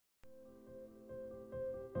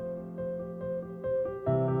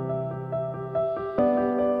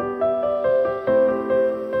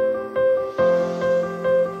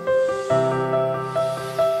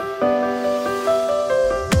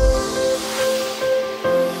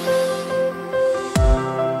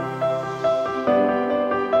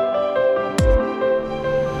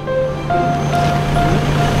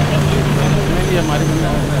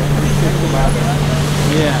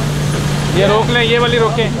ये रोक लें, ये वाली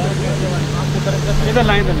रोकें, इधर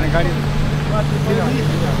लाइन इधर गाड़ी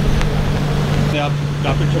आप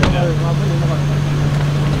काफी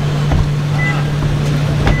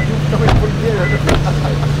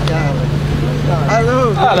Hello.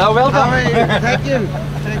 Hello, welcome. Thank you.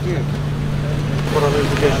 Thank you.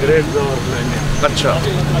 अच्छा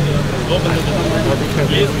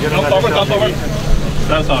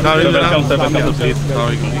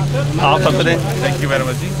आप सबसे थैंक यू वेरी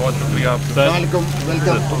मच जी, बहुत शुक्रिया आपका।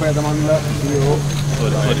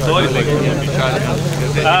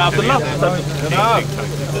 Abdullah,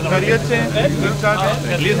 खैरियत से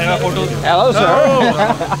please have a photo. Hello, sir.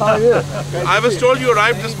 How are you? I was told you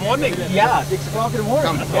arrived this morning. Yeah, 6 o'clock in the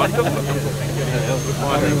morning. Wonderful.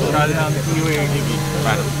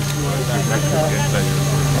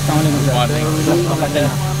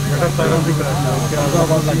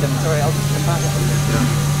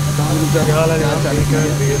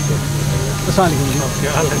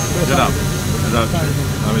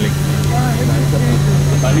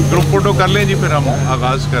 Group photo कर लें जी, फिर हम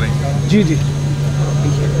आगाज करें। जी जी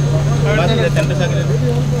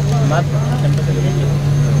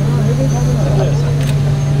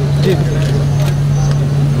जी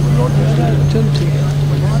चल ठीक है।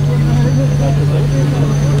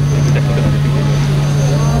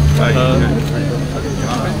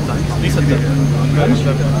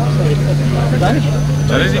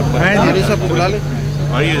 चले जी, सब बुला ले।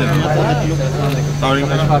 आइए जनाब।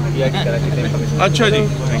 अच्छा जी,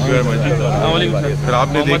 थैंक यू वेरी मच। फिर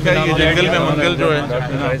आपने देखा ये जंगल में मंगल जो है।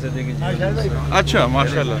 अच्छा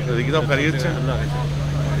माशाल्लाह, देखिए साहब खैरियत से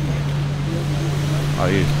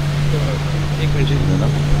आइए।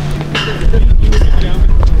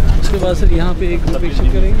 उसके बाद सर यहाँ पे एक पिक्चर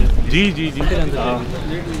करेंगे। जी जी जी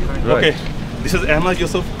Okay, this is Ahmed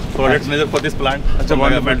Yusuf, project manager for this plant. अच्छा, from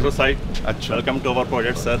wonderful. metro site. अच्छा, Welcome to our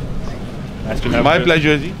project, sir. Nice to have my you.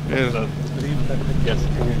 Pleasure ji. Yes.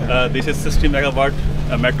 This is 60 megawatt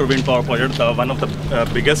metro wind power project, one of the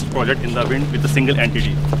biggest project in the wind with a single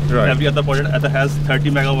entity. Right. Every other project either has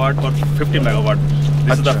 30 megawatt or 50 megawatt.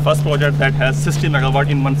 This is the Achha. first project that has 60 megawatt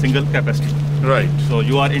in one single capacity. Right. So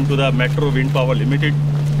you are into the Metro Wind Power Limited.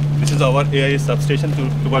 This is our AI substation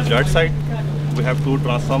towards that side. We have 2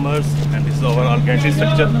 transformers and this is our gantry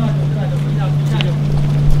structure.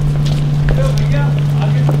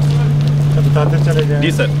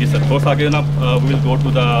 Ji sir, ji sir. थोड़ा सा आगे ना we will go to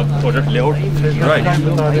the project layout. Right.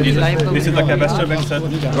 This is the capacitor bank, sir.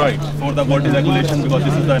 Right. For the voltage regulation, because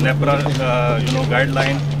this is the NEPRA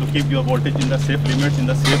guideline to keep your voltage in the safe limits, in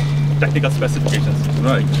the safe technical specifications.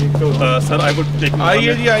 Right. Sir, I would take.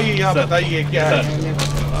 आइए जी, आइए यहाँ Sir. बताइए क्या है।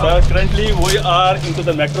 Sir, currently we are into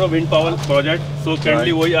the Metro Wind Power project. So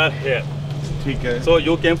currently we are here. ठीक है। So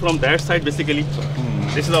you came from that side basically.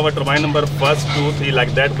 This is our turbine number 1, 2, 3 like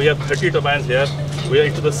that. We have 30 turbines here. We are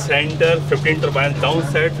into the center, 15 turbines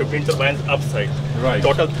downside, 15 turbines upside. Right.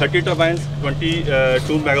 Total 30 turbines,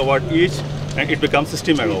 22 megawatt each, and it becomes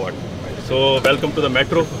 60 megawatt. So welcome to the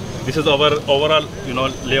metro. This is our overall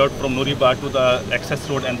layout from Nuribad to the access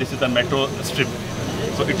road, and this is the metro strip.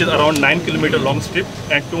 So it is around 9 kilometer long strip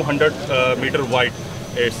and 200 meter wide.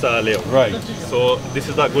 It's a layout. Right. So this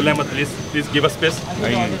is the Gul Ahmed. Please give us space.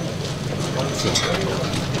 आइए। Sir, sir.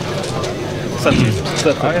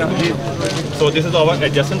 So this is our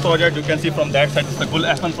adjacent project. You can see from that side, it's the Gul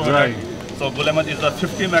Ahmed project. Right. So Gul Ahmed is a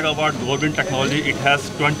 50 megawatt dual wind technology. It has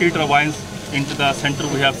 20 turbines into the center.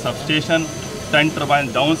 We have substation, 10 turbines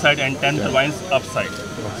downside and 10 turbines upside.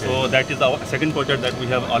 So that is our second project that we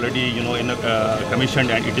have already commissioned,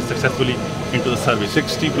 and it is successfully into the service.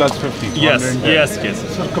 60 plus 50. Yes, yes, yes.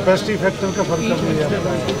 Sir, capacity factor का फर्क कर लिया।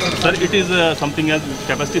 Sir, it is something as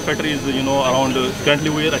capacity factor is around currently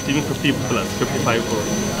we are achieving 50 plus 55,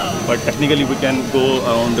 but technically we can go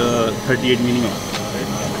around 38 minimum.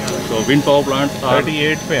 So wind power plants are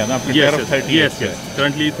 38 पे है ना आपकी yes, तरफ 38 yes, पे yes.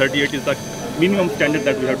 Currently 38 is the minimum standard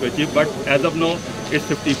that we have to achieve, but as of now it's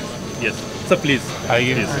 50. Yes. So please.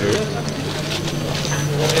 आइए। Please.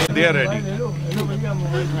 They are ready.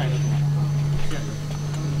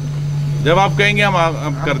 जब आप कहेंगे हम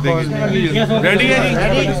कर देंगे। रेडी है जी?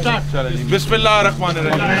 चलो जी, बिस्मिल्लाह रहमान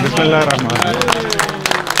रहीम। बिस्मिल्लाह रहमान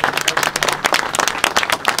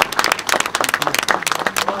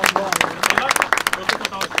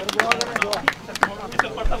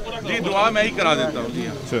जी, दुआ मैं ही करा देता हूँ जी।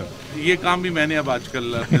 ये काम भी मैंने अब आजकल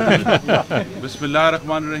बिस्मिल्लाह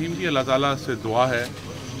रहमान रहीम जी। अल्लाह ताला से दुआ है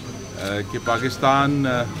कि पाकिस्तान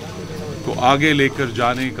को आगे लेकर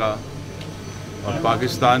जाने का और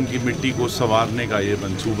पाकिस्तान की मिट्टी को संवारने का ये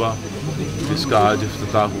मंसूबा जिसका आज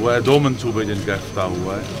इफ्तिताह हुआ है, 2 मंसूबे जिनका इफ्तिताह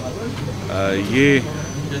हुआ है, ये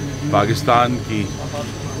पाकिस्तान की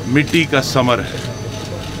मिट्टी का समर है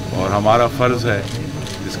और हमारा फ़र्ज़ है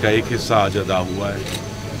इसका एक हिस्सा आज अदा हुआ है।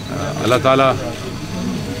 अल्लाह ताला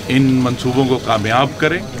इन मंसूबों को कामयाब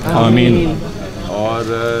करे, आमीन। और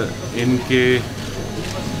इनके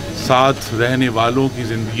साथ रहने वालों की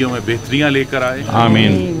ज़िंदगियों में बेहतरियाँ लेकर आए,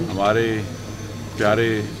 आमीन। हमारे प्यारे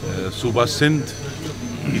सूबा सिंध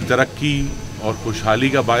की तरक्की और खुशहाली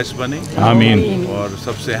का बायस बने, आमीन। और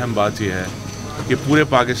सबसे अहम बात यह है कि पूरे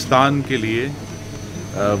पाकिस्तान के लिए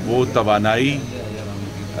वो तवानाई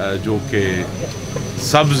जो कि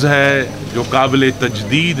सब्ज़ है, जो काबिल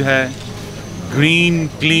तजदीद है, green,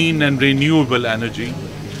 clean and renewable energy,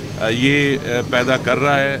 ये पैदा कर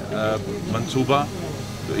रहा है मंसूबा।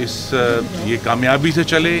 तो ये कामयाबी से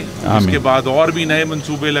चले, इसके बाद और भी नए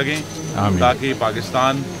मंसूबे लगें ताकि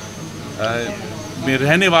पाकिस्तान में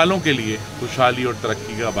रहने वालों के लिए खुशहाली और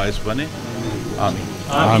तरक्की का बायस बने। आमीन,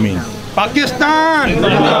 आमीन। पाकिस्तान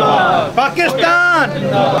पाकिस्तान।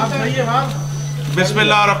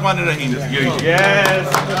 बिस्मिल्लाहिर्रहमानिर्रहीम। Yes.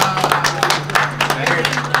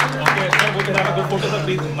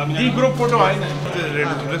 जी ग्रुप फोटो आए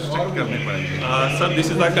रिस्ट्रिक्ट करने पड़ेंगे। Sir, this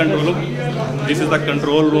is the control room. This is the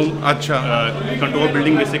control room. अच्छा, Control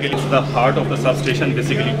building basically is the heart of the substation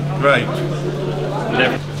basically. Right.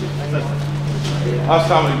 Left.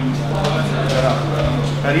 अस्सलाम वालेकुम।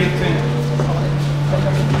 खैरियत से?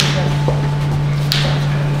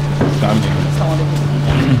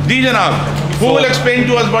 जी जनाब, who will explain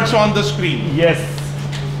to us what's on the screen? Yes.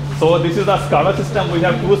 So this is the SCADA system. We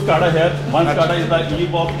have two SCADA here. One SCADA is the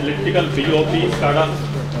EVE of electrical BOP SCADA.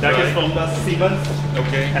 That is from the Siemens.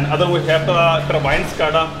 Okay. And other we have the turbine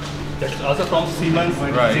SCADA. That is also from Siemens.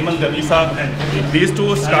 Right. Siemens Gamesa. And these two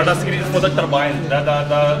SCADA screens for the turbines.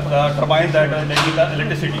 The turbines that are making the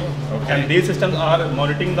electricity. Okay. And these systems are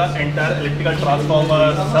monitoring the entire electrical transformer,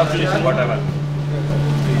 substation, whatever.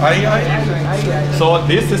 So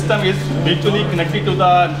this system is virtually connected to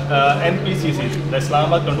the NPCC, the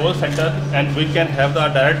Islamabad Control Center, and we can have the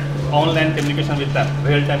direct online communication with them,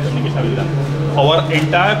 real-time communication with them. Our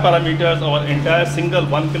entire parameters, our entire single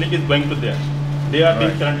one click is going to there. They are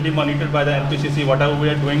being currently monitored by the NPCC. Whatever we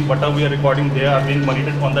are doing, whatever we are recording, they are being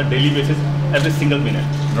monitored on the daily basis, every single minute.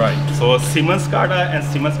 Right. So Siemens SCADA and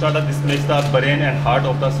Siemens SCADA, this makes the brain and heart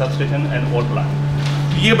of the substation and whole plant.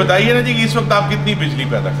 ये बताइए ना जी कि इस वक्त आप कितनी बिजली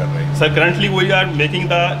पैदा कर रहे हैं? Sir, currently we are making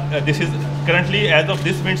the, this is currently as of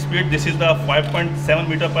this wind speed, this is the 5.7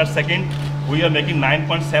 meter per second. We are making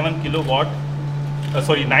 9.7 kilowatt,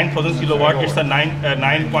 9,000 kilowatt. It's a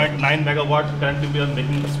 9.9 megawatt. Currently we are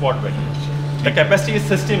making the spot value. The capacity is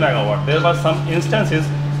 60 megawatt. There were some instances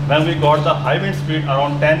when we got the high wind speed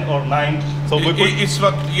around 10 or 9. So we could, इस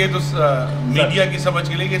वक्त ये तो media की समझ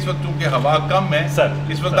के लिए कि इस वक्त क्योंकि हवा कम है, Sir,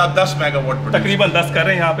 इस वक्त आप 10 मेगावाट तकरीबन 10 कर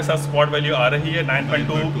रहे हैं यहाँ पे सर. स्पॉट वैल्यू आ रही है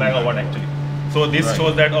 9.2 megawatt actually. So this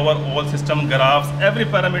shows that our whole system graphs, every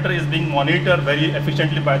parameter is being monitored very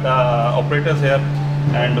efficiently by the operators here,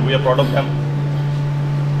 and we are proud of them.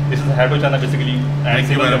 This is Hydro China basically, and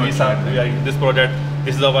Siemens Gamesa. We are in this project.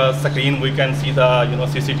 This is our screen. We can see the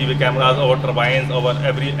CCTV cameras, our turbines, our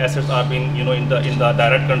every assets are being in the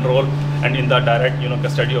direct control and in the direct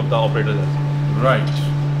custody of the operators. Right.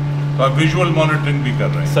 तो आप visual monitoring भी कर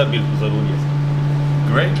रहे हैं? Sir बिल्कुल ज़रूरी है.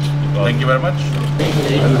 Great. Thank you very much.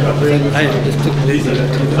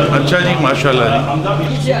 अच्छा जी, माशाल्लाह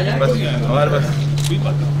जी. बस हमारे पास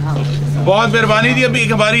बहुत मेहरबानी थी. अभी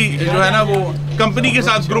हमारी जो है ना वो कंपनी के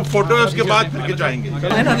साथ ग्रुप फोटो है, उसके बाद फिर खिंचाएंगे.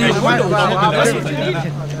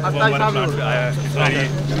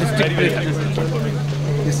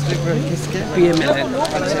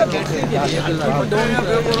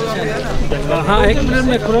 हाँ एक मिनट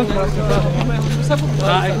में करो.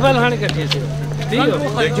 हाँ इकबाल हाँ कटिए थे.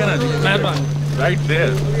 देखिए ना जी, मेहरबानी. Right there.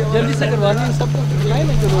 जल्दी से करवा दीजिए सब.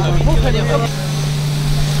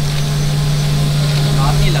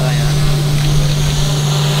 आपने लगाया.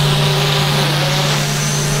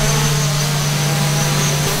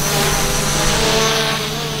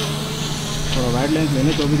 वाइड लेंस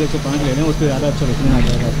लेने 24-105 लेने, उससे ज़्यादा अच्छा रोशनी आ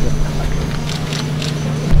जाएगा आपको.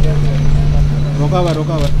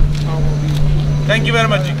 रोका हुआ. Thank you very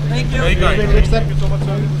much ji. Thank you. Very kind. Sir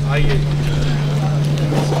आइए.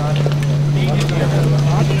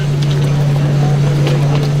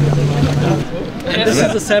 This is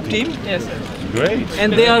the SAP team. Yes. Great. And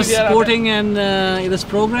they are supporting this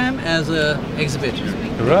program as an exhibit.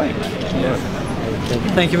 Right.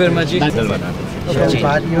 Thank you very much. Ji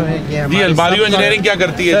अलबारियो engineering क्या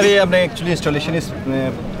करती है? Sir ये हमने actually installation इस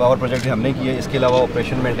power project हमने की है. इसके अलावा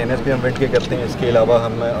ऑपरेशन मेंटेनेंस भी हम वेंट के करते हैं. इसके अलावा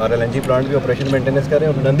हम RLNG प्लांट भी ऑपरेशन मेंटेनेंस कर रहे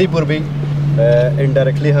हैं, और नंदीपुर भी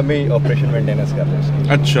इनडायरेक्टली हम ही ऑपरेशन मेंटेनेंस कर रहे हैं.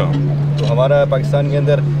 अच्छा. तो हमारा पाकिस्तान के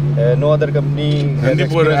अंदर No other company has Gandipur,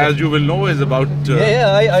 experience. as you will know, is about I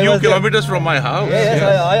few was there. kilometers from my house. Yes,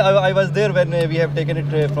 I was there when we have taken it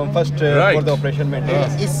from first Right. for the operation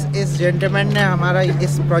maintenance. इस gentleman ने हमारा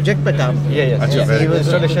इस project पे काम किया। Yes, अच्छा, yes. very He was good.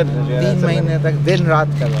 installation 3 महीने तक दिन रात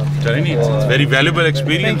कर रहा था। चलिए, it's very valuable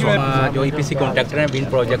experience. जो EPC कॉन्ट्रैक्टर हैं विंड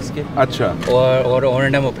प्रोजेक्ट्स के अच्छा, और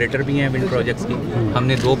O&M ऑपरेटर भी हैं विंड प्रोजेक्ट्स की।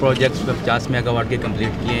 हमने 2 प्रोजेक्ट्स 50 मेगावाट के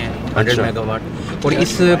कंप्लीट किए हैं, 100 अच्छा। मेगावाट। और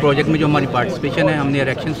इस प्रोजेक्ट में जो हमारी पार्टिसिपेशन है, हमने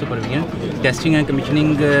erection supervision, testing and commissioning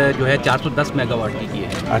जो है 410 मेगावाट की है।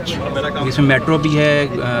 अच्छा, इसमें मेट्रो भी है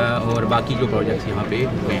और बाकी जो प्रोजेक्ट्स यहाँ पे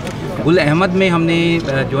हुए हैं। गुल अहमद में हमने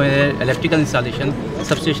जो है इलेक्ट्रिकल इंस्टॉलेशन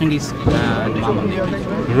सबस्टेशन की तमाम हमने की।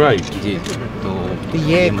 right. जी, तो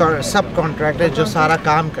ये सब कॉन्ट्रैक्टर जो सारा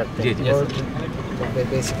काम करते हैं। जी, जी।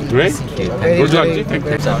 Basically Great. Good luck. Thank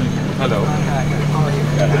you. Hello.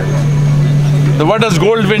 So what does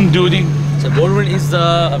Goldwind do? So Goldwind is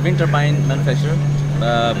a wind turbine manufacturer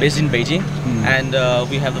based in Beijing, and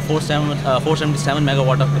we have the 477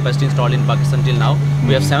 megawatt of capacity installed in Pakistan till now.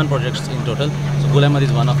 We have 7 projects in total. So Gul Ahmed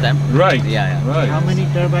is one of them. Right. Yeah. Right. How many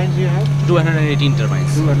turbines you have? 218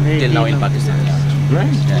 turbines 218 till now in Pakistan. Yeah.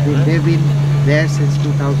 Right. They've been there since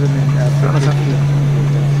 2015.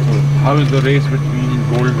 How is the race between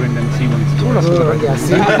Goldwind and Siemens?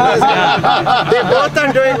 They both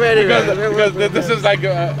are doing very well. Because this is like a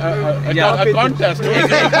contest.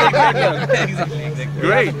 Exactly.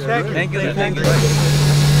 Great. Thank you, sir. Thank you.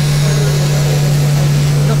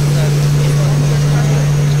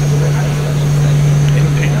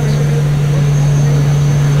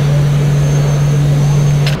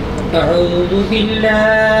 أعوذ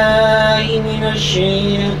بالله من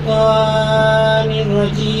الشيطان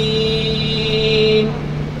الرجيم.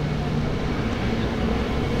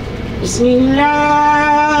 بسم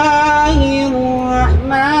الله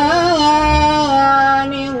الرحمن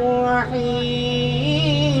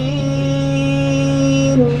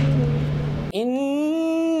الرحيم.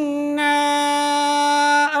 إنا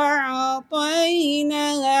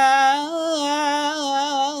أعطيناك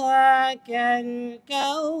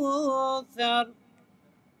الكوثر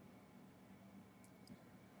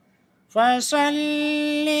فصل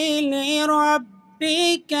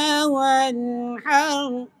لربك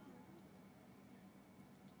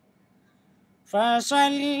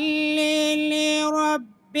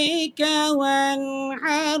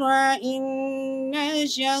وانحر إن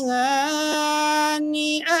شانئك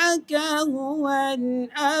هو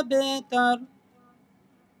الأبتر.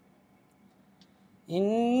 إن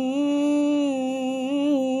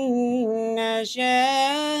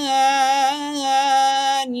شانئك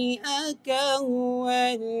هو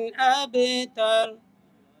الأبتر.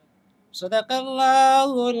 صدق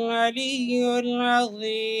الله العلي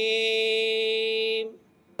العظيم.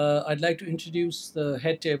 I'd like to introduce the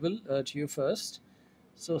head table to you first.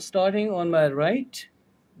 So starting on my right,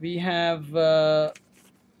 we have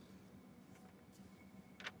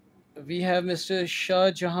Mr.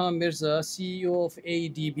 Shah Jahan Mirza, CEO of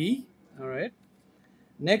ADB. All right.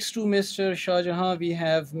 Next to Mr. Shah Jahan, we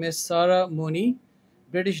have Ms. Sara Moni,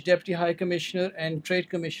 British Deputy High Commissioner and Trade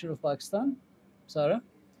Commissioner of Pakistan. Sara.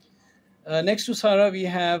 Next to Sara, we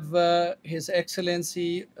have His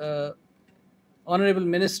Excellency Honorable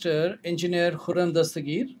Minister, Engineer Khurram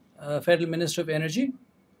Dastagir, Federal Minister of Energy.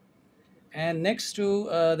 And next to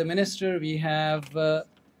the Minister, we have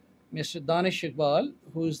Mr. Danish Iqbal,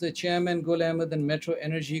 who is the Chairman, Gul Ahmed and Metro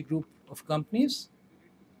Energy Group of Companies.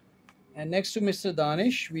 And next to Mr.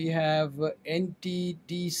 Danish, we have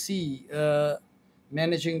NTDC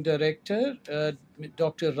Managing Director,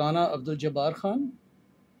 Dr. Rana Abdul Jabbar Khan.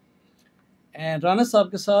 And Rana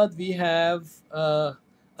Saab ke saath, we have a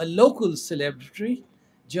local celebrity,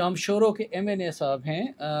 जो हम शोरों के MNA साहब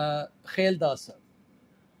हैं, खेलदास साहब.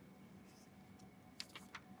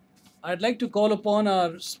 I'd like to call upon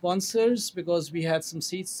our sponsors because we had some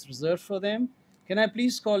seats reserved for them. Can I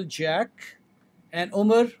please call Jack and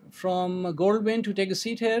Umar from Goldwind to take a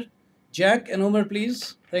seat here? Jack and Umar,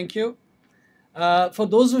 please. Thank you. For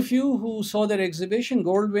those of you who saw their exhibition,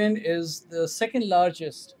 Goldwind is the second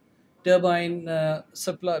largest turbine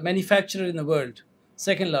manufacturer in the world,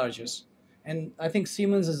 second largest. And I think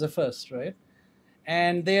Siemens is the first, right?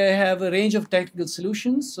 And they have a range of technical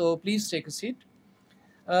solutions, so please take a seat.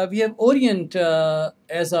 We have Orient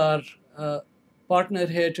as our partner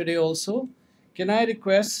here today also. Can I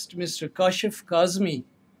request Mr. Kashif Kazmi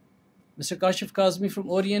from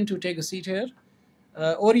Orient to take a seat here?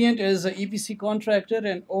 Orient is an EPC contractor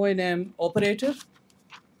and O&M operator.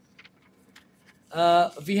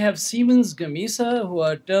 We have Siemens Gamesa, who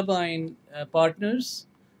are turbine partners.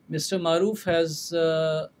 Mr. Maroof has,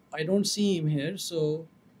 I don't see him here, so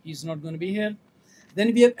he's not going to be here.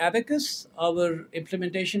 Then we have Abacus, our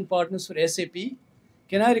implementation partners for SAP.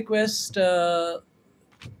 Can I request Tamina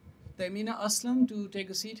Aslam to take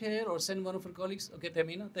a seat here or send one of her colleagues? Okay,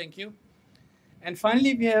 Tamina, thank you. And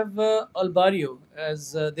finally, we have Albario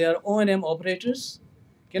as they are O&M operators.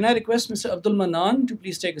 Can I request Mr. Abdul Manan to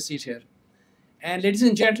please take a seat here? And ladies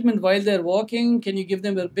and gentlemen, while they're walking, can you give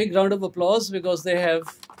them a big round of applause because they have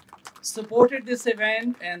supported this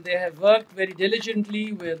event and they have worked very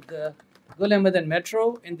diligently with Gul Ahmed and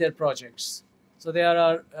Metro in their projects. So they are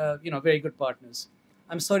our, very good partners.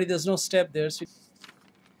 I'm sorry, there's no step there. So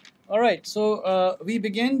all right, so we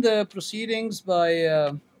begin the proceedings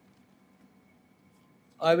by,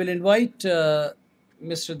 I will invite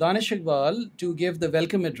Mr. Danish Iqbal to give the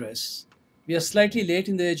welcome address. We are slightly late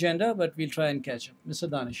in the agenda, but we'll try and catch up. Mr.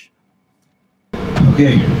 Danish.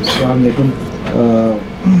 Okay, Assalamu alaikum.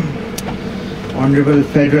 Honorable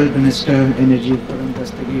Federal Minister, Energy Karan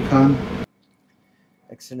Dastagir Khan,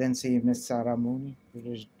 Excellency Ms. Sarah Mooney,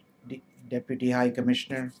 British Deputy High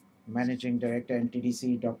Commissioner, Managing Director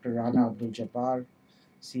NTDC, Dr. Rana Abdul Jabbar,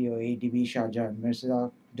 CEO ADB Shahjahan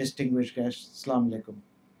Mirza, distinguished guests, Assalamu alaikum.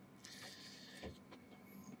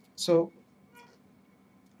 So,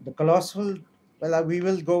 the colossal, well, we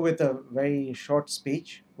will go with a very short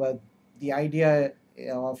speech, but the idea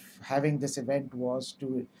of having this event was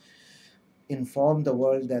to inform the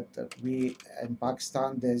world that we in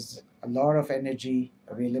Pakistan, there's a lot of energy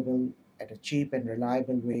available at a cheap and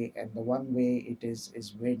reliable way, and the one way it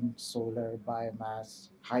is wind, solar, biomass,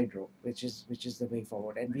 hydro, which is the way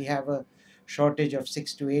forward. And we have a shortage of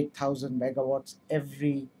 6,000 to 8,000 megawatts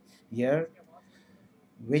every year,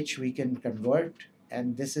 which we can convert,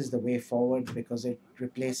 and this is the way forward because it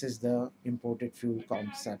replaces the imported fuel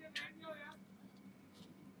concept.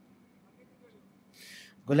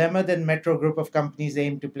 Gul Ahmed and Metro Group of companies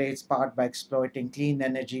aim to play its part by exploiting clean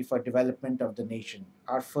energy for development of the nation.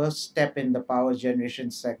 Our first step in the power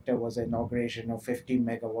generation sector was the inauguration of 50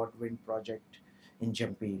 megawatt wind project in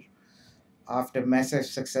Jampir. After massive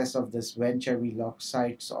success of this venture, we locked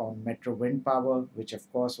sights on Metro Wind Power, which of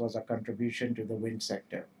course was a contribution to the wind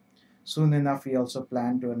sector. Soon enough, we also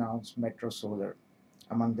plan to announce Metro Solar,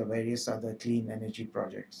 among the various other clean energy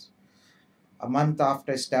projects. A month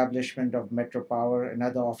after establishment of Metro Power,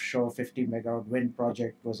 another offshore 50 megawatt wind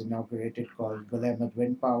project was inaugurated called Gul Ahmed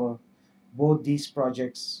Wind Power. Both these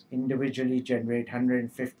projects individually generate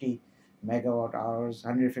 150 megawatt hours,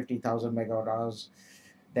 150,000 megawatt hours,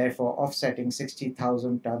 therefore offsetting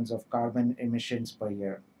 60,000 tons of carbon emissions per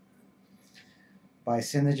year. By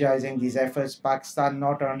synergizing these efforts, Pakistan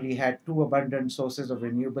not only had two abundant sources of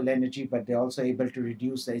renewable energy, but they're also able to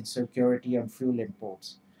reduce the insecurity on fuel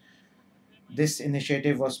imports. This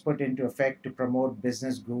initiative was put into effect to promote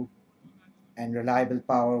business growth and reliable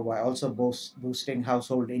power while also boosting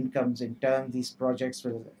household incomes. In turn, these projects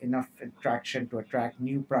will enough traction to attract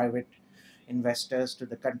new private investors to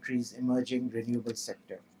the country's emerging renewable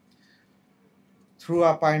sector. Through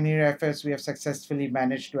our pioneer efforts, we have successfully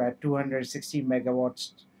managed to add 260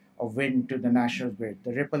 megawatts of wind to the national grid.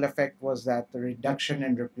 The ripple effect was that the reduction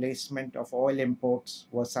and replacement of oil imports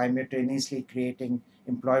was simultaneously creating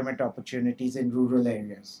employment opportunities in rural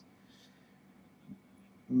areas.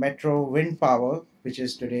 Metro Wind Power, which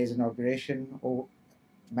is today's inauguration,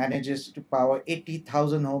 manages to power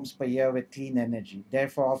 80,000 homes per year with clean energy,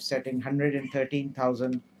 therefore offsetting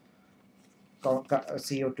 113,000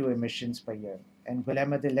 CO2 emissions per year. And Gul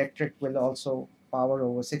Ahmed Electric will also power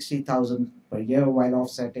over 60,000 per year while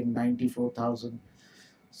offsetting 94,000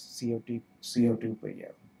 CO2 per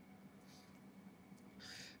year.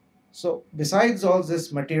 So besides all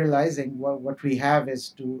this materializing, what we have is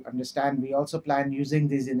to understand we also plan using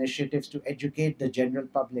these initiatives to educate the general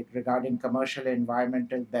public regarding commercial and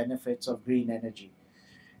environmental benefits of green energy.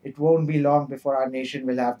 It won't be long before our nation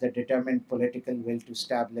will have the determined political will to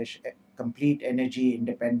establish complete energy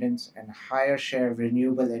independence and a higher share of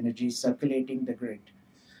renewable energy circulating the grid.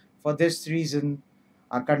 For this reason,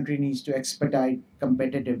 our country needs to expedite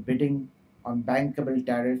competitive bidding on bankable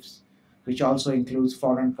tariffs, which also includes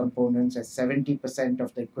foreign components, as 70%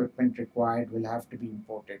 of the equipment required will have to be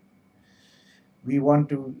imported. We want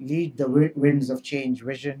to lead the winds of change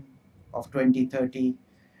vision of 2030.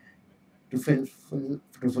 To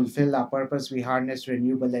fulfill our purpose, we harness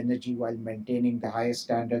renewable energy while maintaining the highest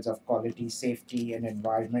standards of quality, safety, and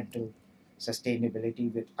environmental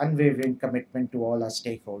sustainability with unwavering commitment to all our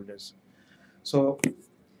stakeholders. So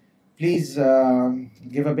please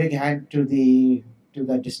give a big hand to the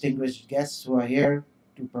distinguished guests who are here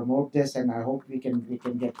to promote this, and I hope we can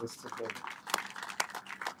get this together.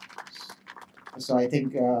 So I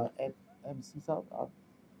think MC Saab,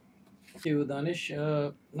 Thank you, Danish.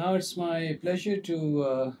 Now it's my pleasure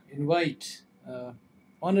to invite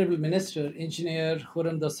Honorable Minister Engineer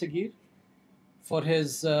Khurram Dastagir for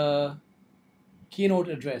his keynote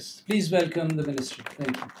address. Please welcome the Minister.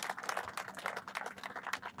 Thank you.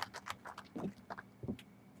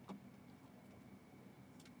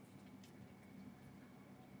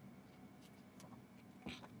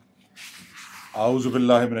 A'udhu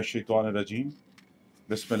billahi minash shaitanir rajeem.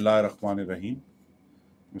 Bismillahir Rahmanir Rahim.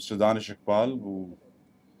 Mr. Danish Iqbal, who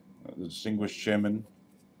the distinguished chairman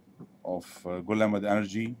of Gul Ahmed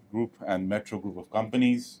Energy Group and Metro Group of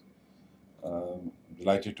Companies.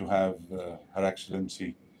 Delighted to have Her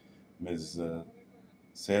Excellency Ms.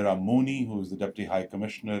 Sarah Mooney, who is the Deputy High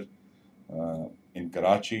Commissioner in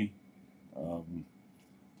Karachi.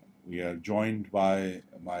 We are joined by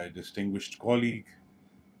my distinguished colleague,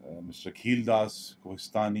 Mr. Khil Das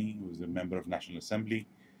Kohistani, who is a member of National Assembly,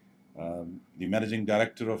 the Managing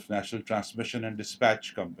Director of National Transmission and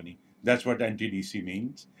Dispatch Company. That's what NTDC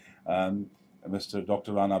means. Mr.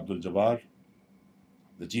 Dr. Rana Abdul Jabbar,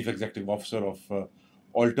 the Chief Executive Officer of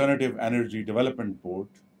Alternative Energy Development Board,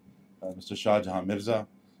 Mr. Shah Jahan Mirza.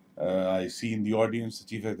 I see in the audience the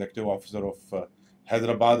Chief Executive Officer of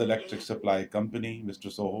Hyderabad Electric Supply Company, Mr.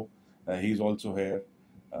 Soho. He's also here.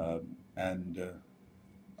 And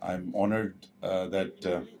I'm honored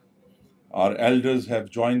that our elders have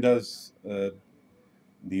joined us,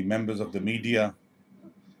 the members of the media.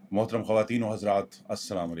 Mohtaram Khawateen wa Hazrat,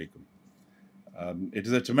 Assalamu Alaikum. It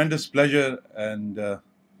is a tremendous pleasure and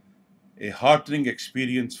a heartening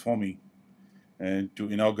experience for me to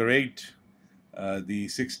inaugurate the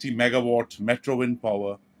 60 megawatt Metro Wind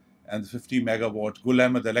Power and the 50 megawatt Gul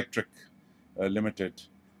Ahmed Electric Limited.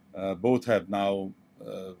 Both have now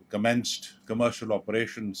commenced commercial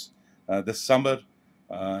operations this summer,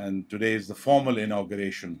 and today is the formal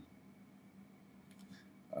inauguration.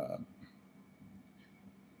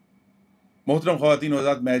 मोहतरम ख़वातीन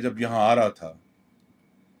हज़रात, मैं जब यहाँ आ रहा था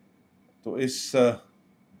तो इस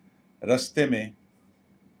रास्ते में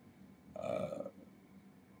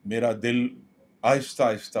मेरा दिल आहिस्ता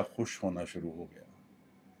आहिस्ता खुश होना शुरू हो गया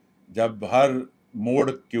जब हर मोड़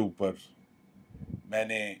के ऊपर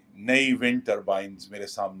मैंने नई विंड टर्बाइन्स मेरे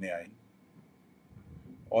सामने आई,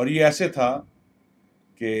 और ये ऐसे था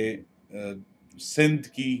कि सिंध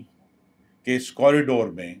के इस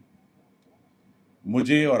कॉरिडोर में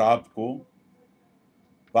मुझे और आपको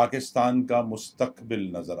पाकिस्तान का मुस्तकबिल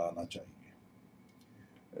नजर आना चाहिए.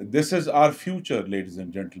 This is our future, ladies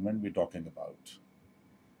and gentleman, we talking about.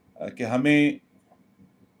 कि हमें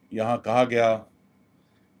यहाँ कहा गया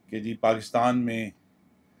कि जी पाकिस्तान में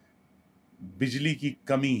बिजली की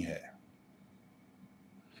कमी है.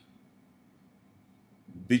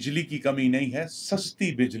 बिजली की कमी नहीं है,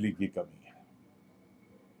 सस्ती बिजली की कमी है.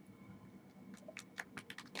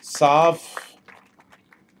 साफ,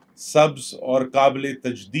 सब्ज और काबिल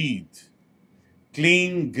तजदीद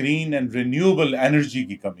clean, green and renewable energy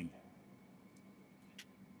की कमी है.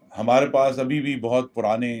 हमारे पास अभी भी बहुत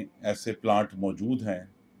पुराने ऐसे प्लांट मौजूद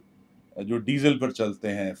हैं जो डीजल पर चलते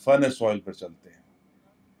हैं, फर्नेस ऑयल पर चलते हैं,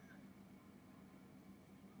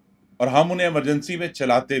 और हम उन्हें इमरजेंसी में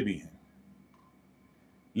चलाते भी हैं.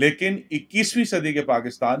 लेकिन 21वीं सदी के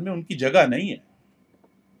पाकिस्तान में उनकी जगह नहीं है.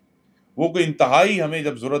 वो कोई इंतहाई हमें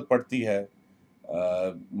जब ज़रूरत पड़ती है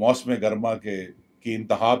मौसम गर्मा की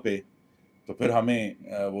इंतहा पे, तो फिर हमें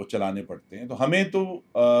वो चलाने पड़ते हैं. तो हमें तो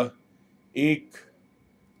एक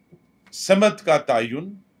समत का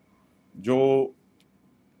तयन जो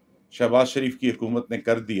शहबाज शरीफ की हुकूमत ने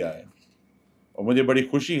कर दिया है, और मुझे बड़ी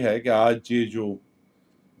खुशी है कि आज ये जो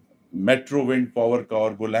मेट्रो विंड पावर का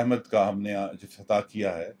और गुल अहमद का हमने आज इफ्तिताह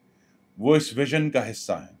किया है, वो इस विजन का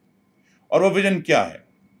हिस्सा है. और वो विजन क्या है?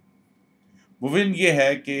 वो विजन ये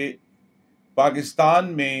है कि पाकिस्तान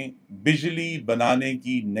में बिजली बनाने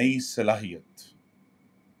की नई सलाहियत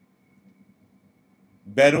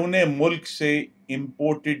बैरून मुल्क से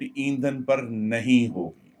इंपोर्टेड ईंधन पर नहीं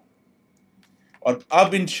होगी, और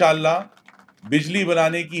अब इंशाल्लाह बिजली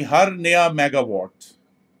बनाने की हर नया मेगावाट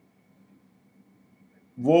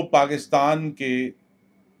वो पाकिस्तान के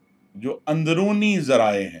जो अंदरूनी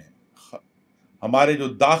ज़राए हैं, हमारे जो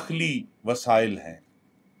दाखिली वसाइल हैं,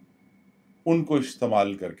 उनको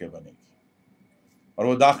इस्तेमाल करके बनेगी. और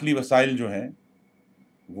वो दाखिली वसाइल जो हैं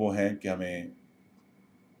वो हैं कि हमें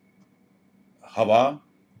हवा,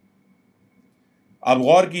 आप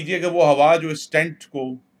गौर कीजिए कि वो हवा जो इस टेंट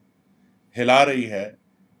को हिला रही है,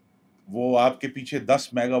 वो आपके पीछे 10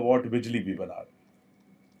 मेगावाट बिजली भी बना रही है.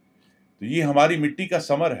 तो ये हमारी मिट्टी का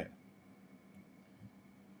समर है.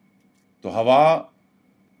 तो हवा,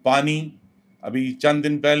 पानी, अभी चंद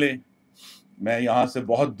दिन पहले मैं यहाँ से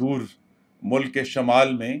बहुत दूर मुल्क के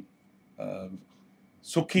शमाल में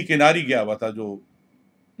सुखी किनारी गया हुआ था जो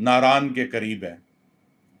नारान के करीब है,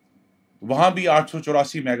 वहाँ भी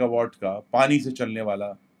 884 मेगावाट का पानी से चलने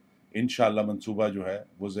वाला इंशाअल्लाह मंसूबा जो है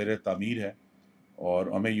वो ज़ेर तामीर है,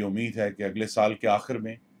 और हमें ये उम्मीद है कि अगले साल के आखिर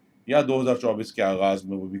में या 2024 के आगाज़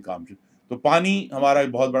में वो भी काम शुरू। तो पानी हमारा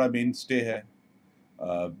एक बहुत बड़ा मेन स्टे है।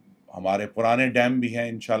 हमारे पुराने डैम भी हैं,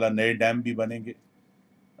 इंशाल्लाह नए डैम भी बनेंगे।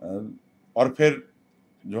 और फिर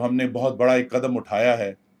जो हमने बहुत बड़ा एक कदम उठाया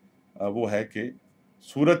है वो है कि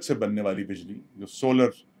सूरज से बनने वाली बिजली, जो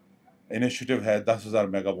सोलर इनिशिएटिव है 10,000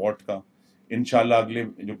 मेगावाट का, इंशाल्लाह अगले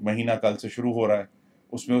जो महीना कल से शुरू हो रहा है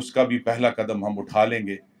उसमें उसका भी पहला कदम हम उठा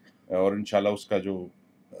लेंगे, और इंशाल्लाह उसका जो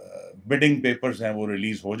बिडिंग पेपर्स हैं वो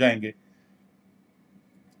रिलीज़ हो जाएंगे।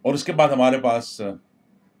 और उसके बाद हमारे पास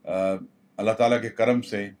अल्लाह ताला के करम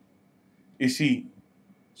से इसी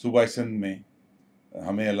सूबा सिंध में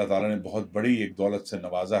हमें अल्लाह ताला ने बहुत बड़ी एक दौलत से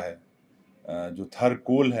नवाजा है, जो थर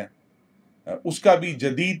कोल है, उसका भी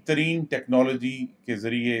जदीद तरीन टेक्नोलॉजी के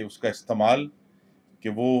ज़रिए उसका इस्तेमाल कि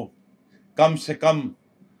वो कम से कम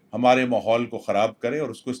हमारे माहौल को ख़राब करे,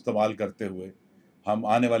 और उसको इस्तेमाल करते हुए हम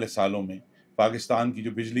आने वाले सालों में पाकिस्तान की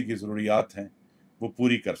जो बिजली की ज़रूरियात हैं वो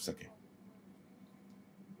पूरी कर सकें।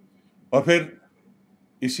 और फिर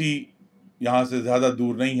इसी यहाँ से ज़्यादा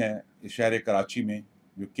दूर नहीं है, इस शहर कराची में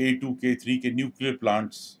जो K2 K3 के न्यूक्लियर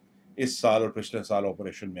प्लांट्स इस साल और पिछले साल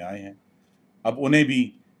ऑपरेशन में आए हैं, अब उन्हें भी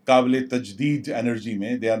काबिल तजदीद एनर्जी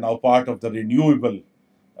में, they are now part of the renewable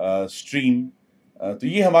stream. तो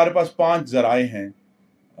ये हमारे पास 5 ज़राए हैं: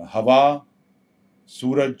 हवा,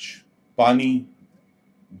 सूरज, पानी,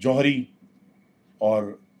 जौहरी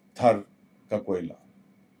और थर का कोयला।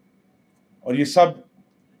 और ये सब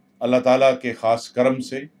अल्लाह ताला के ख़ास करम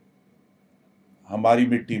से हमारी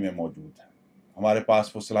मिट्टी में मौजूद है। हमारे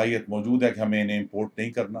पास वो सलाहियत मौजूद है कि हमें इन्हें इंपोर्ट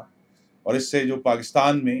नहीं करना, और इससे जो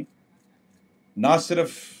पाकिस्तान में ना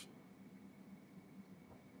सिर्फ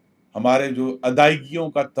हमारे जो अदायगियों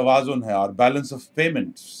का तवाज़ुन है और balance of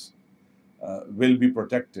payments will be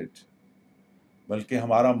protected, बल्कि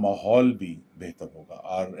हमारा माहौल भी बेहतर होगा,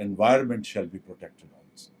 और environment shall be protected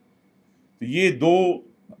also. तो ये दो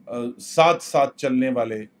साथ साथ चलने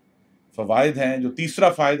वाले फ़वाइद हैं। जो तीसरा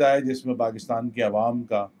फ़ायदा है जिसमें पाकिस्तान के अवाम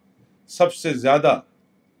का सबसे ज़्यादा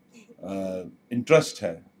इंटरेस्ट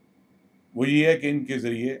है, वो ये है कि इनके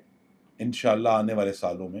ज़रिए इंशाअल्लाह आने वाले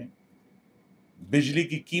सालों में बिजली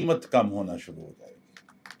की कीमत कम होना शुरू हो जाएगी,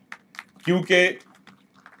 क्योंकि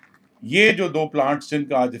ये जो 2 प्लांट्स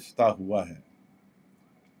जिनका आज इफ्तिताह हुआ है,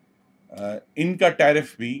 इनका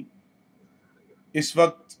टैरिफ भी इस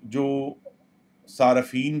वक्त जो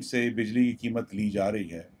सारफीन से बिजली की कीमत ली जा रही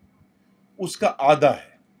है उसका आधा है।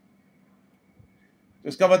 तो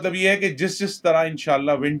इसका मतलब ये है कि जिस जिस तरह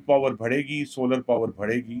इंशाअल्लाह विंड पावर बढ़ेगी, सोलर पावर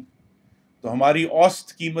बढ़ेगी, तो हमारी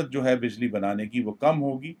औसत कीमत जो है बिजली बनाने की वो कम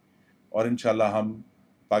होगी, और इंशाअल्लाह हम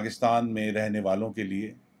पाकिस्तान में रहने वालों के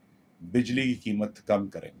लिए बिजली की कीमत कम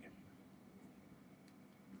करेंगे।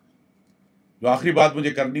 जो आखिरी बात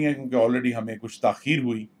मुझे करनी है, क्योंकि ऑलरेडी हमें कुछ ताख़ीर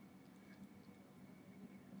हुई,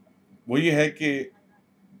 वो ये है कि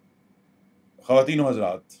ख़वातीन व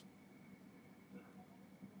हज़रात,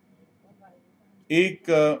 एक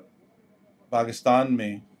पाकिस्तान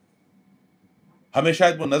में हमें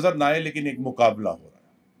शायद वो नज़र ना आए, लेकिन एक मुकाबला हो रहा है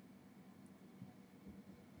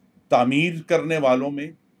तामीर करने वालों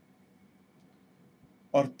में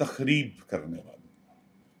और तखरीब करने वालों में।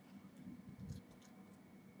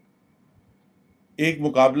 एक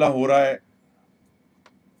मुकाबला हो रहा है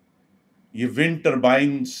ये विंड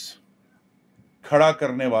टर्बाइन्स खड़ा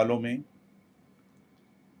करने वालों में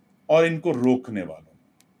और इनको रोकने वालों में,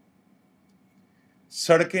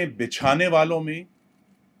 सड़कें बिछाने वालों में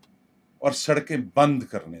और सड़कें बंद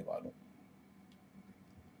करने वालों में।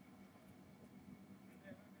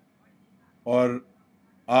 और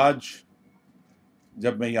आज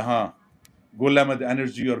जब मैं यहाँ गुल अहमद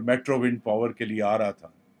एनर्जी और मेट्रो विंड पावर के लिए आ रहा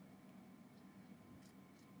था,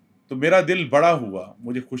 तो मेरा दिल बड़ा हुआ,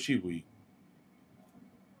 मुझे खुशी हुई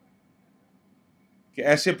कि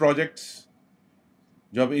ऐसे प्रोजेक्ट्स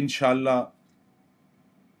जब इंशाअल्लाह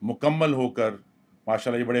मुकम्मल होकर,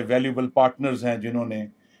 माशाल्लाह ये बड़े वैल्यूबल पार्टनर्स हैं जिन्होंने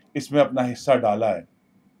इसमें अपना हिस्सा डाला है।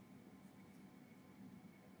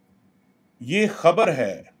 ये खबर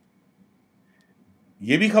है,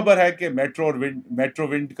 ये भी खबर है कि मेट्रो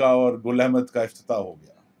विंड का और गुल अहमद का इफ्तिताह हो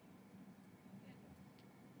गया,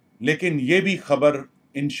 लेकिन ये भी खबर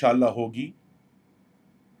इंशाअल्लाह होगी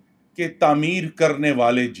कि तामीर करने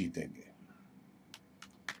वाले जीतेंगे।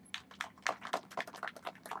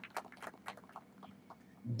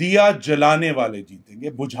 दिया जलाने वाले जीतेंगे,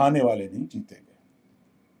 बुझाने वाले नहीं जीतेंगे।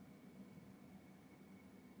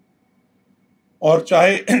 और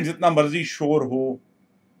चाहे जितना मर्जी शोर हो,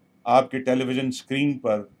 आपके टेलीविजन स्क्रीन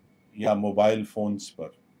पर या मोबाइल फोन्स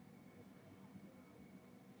पर।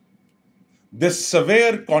 This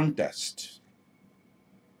severe contest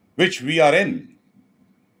which we are in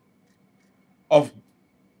of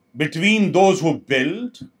between those who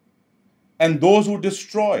build and those who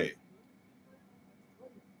destroy,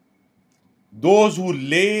 those who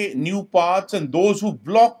lay new paths and those who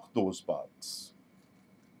block those paths.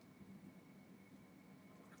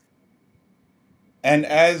 And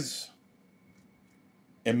as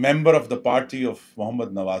a member of the party of Mohammad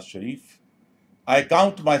Nawaz Sharif, I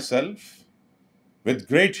count myself with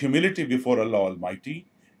great humility before Allah Almighty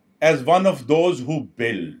as one of those who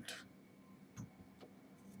build.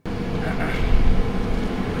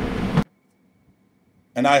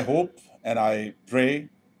 And I hope and I pray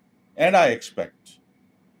and I expect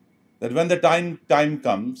that when the time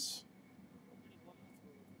comes,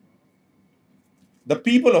 the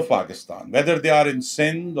people of Pakistan, whether they are in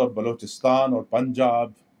Sindh or Balochistan or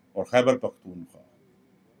Punjab or Khyber Pakhtunkhwa,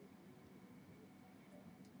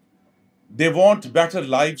 they want better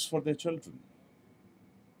lives for their children.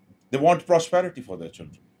 They want prosperity for their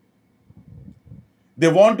children. They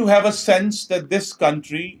want to have a sense that this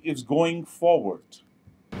country is going forward.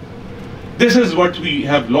 This is what we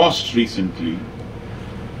have lost recently.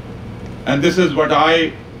 And this is what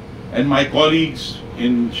I and my colleagues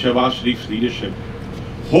in Shehbaz Sharif's leadership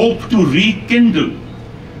hope to rekindle,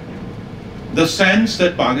 the sense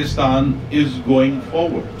that Pakistan is going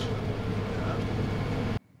forward.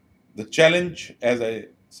 The challenge, as I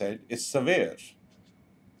said, is severe.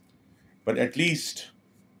 But at least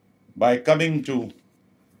by coming to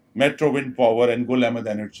Metro Wind Power and Gul Ahmed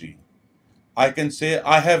Energy, I can say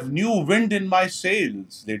I have new wind in my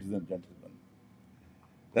sails, ladies and gentlemen.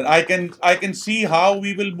 That I can see how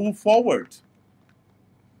we will move forward.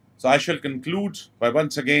 So I shall conclude by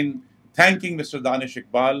once again thanking Mr. Danish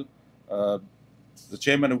Iqbal, the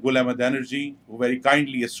chairman of Gul Ahmed Energy, who very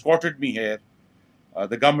kindly escorted me here,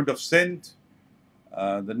 the government of Sindh,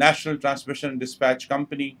 the National Transmission and Dispatch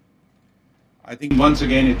Company. I think once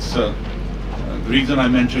again it's the reason I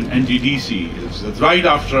mentioned NTDC is that right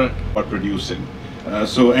after what producing.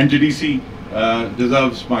 So NTDC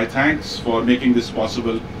deserves my thanks for making this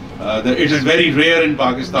possible. It is very rare in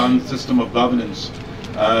Pakistan's system of governance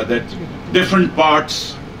that different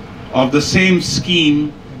parts of the same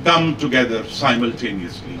scheme come together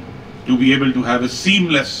simultaneously to be able to have a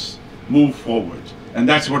seamless move forward. And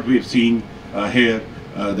that's what we've seen here,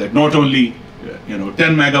 that not only 10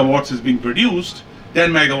 megawatts is being produced,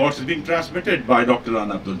 10 megawatts is being transmitted by Dr.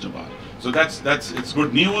 Rana Abdul Jabbar. So it's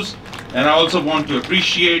good news. And I also want to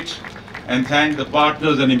appreciate and thank the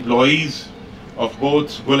partners and employees of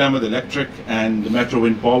both Gul Ahmed Electric and Metro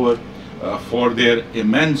Wind Power for their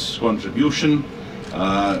immense contribution.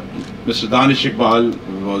 Mr. Danish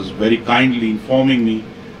Iqbal was very kindly informing me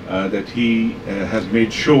that he has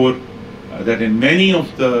made sure that in many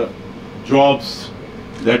of the jobs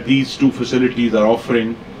that these two facilities are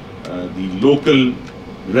offering, the local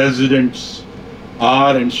residents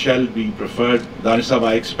are and shall be preferred. Danish Sahab,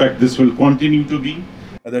 I expect this will continue to be,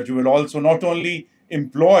 that you will also not only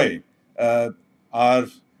employ our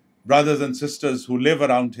brothers and sisters who live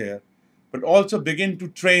around here, but also begin to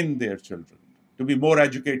train their children to be more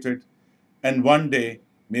educated. And one day,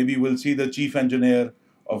 maybe we'll see the chief engineer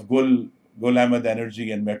of Gul Ahmed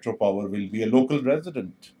Energy and Metro Power will be a local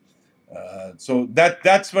resident. So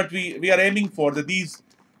that's what we are aiming for, that these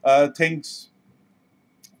things,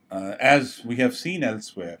 as we have seen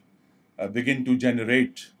elsewhere, begin to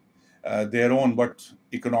generate their own what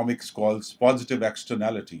economics calls positive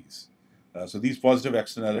externalities. So these positive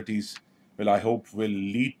externalities I hope will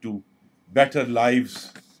lead to better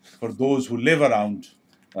lives for those who live around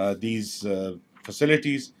these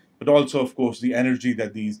facilities, but also, of course, the energy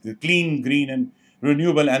that the clean, green, and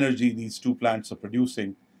renewable energy these two plants are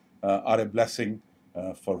producing are a blessing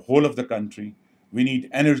for whole of the country. We need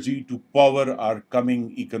energy to power our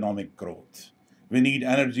coming economic growth. We need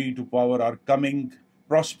energy to power our coming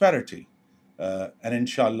prosperity. And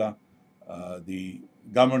inshallah, the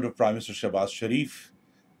government of Prime Minister Shehbaz Sharif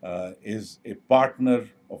is a partner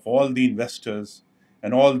of all the investors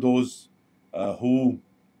and all those who,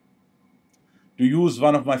 to use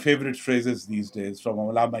one of my favorite phrases these days from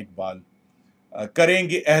Allama Iqbal,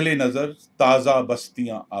 करेंगे अहले नज़र ताज़ा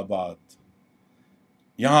बस्तियां आबाद।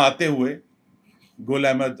 यहाँ आते हुए गुल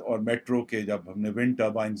अहमद और मेट्रो के जब हमने विंड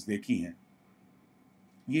टर्बाइंस देखी हैं,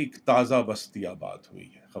 ये एक ताज़ा बस्ती आबाद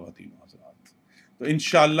हुई है ख़वातीन हज़रात। तो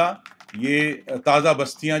इंशाअल्लाह ये ताज़ा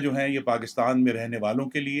बस्तियां जो हैं ये पाकिस्तान में रहने वालों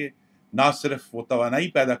के लिए ना सिर्फ वो तवानाई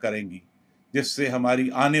पैदा करेंगी जिससे हमारी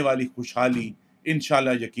आने वाली खुशहाली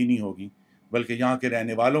इंशाअल्लाह यकीनी होगी, बल्कि यहाँ के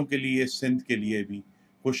रहने वालों के लिए, सिंध के लिए भी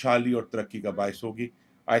खुशहाली और तरक्की का बायस होगी।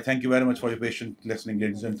 I thank you very much for your patient listening,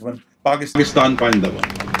 ladies and gentlemen. Pakistan Pindaba.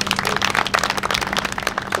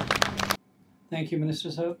 Thank you,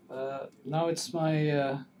 Minister Sir. Now it's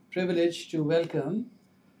my privilege to welcome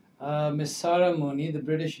Ms. Sarah Mooney, the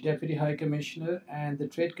British Deputy High Commissioner and the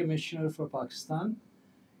Trade Commissioner for Pakistan.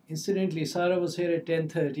 Incidentally, Sarah was here at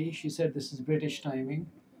 10:30. She said this is British timing,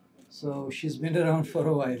 so she's been around for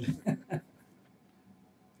a while.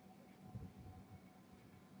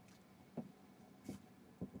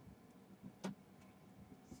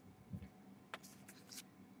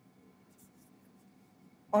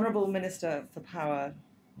 Honourable Minister for Power,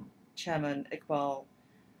 Chairman Iqbal,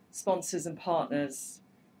 sponsors and partners,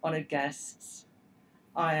 honoured guests,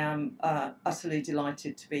 I am utterly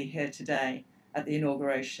delighted to be here today at the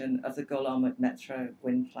inauguration of the Gul Ahmed Metro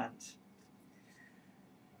wind plant.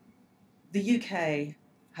 The UK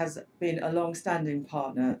has been a long-standing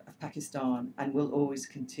partner of Pakistan and will always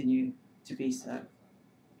continue to be so.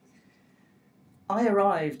 I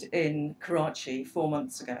arrived in Karachi 4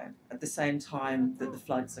 months ago at the same time that the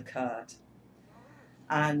floods occurred.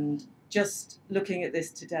 And just looking at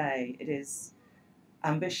this today, it is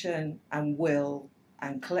ambition and will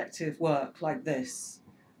and collective work like this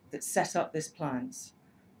that set up this plant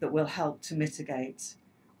that will help to mitigate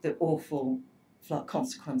the awful flood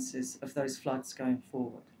consequences of those floods going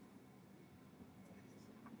forward.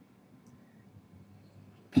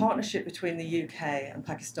 Partnership between the UK and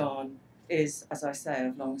Pakistan is, as I say,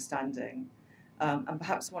 of long standing. And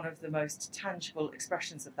perhaps one of the most tangible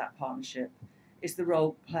expressions of that partnership is the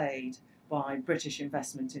role played by British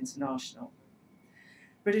Investment International.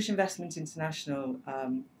 British Investment International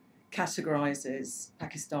categorises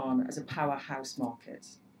Pakistan as a powerhouse market.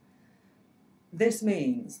 This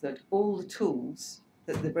means that all the tools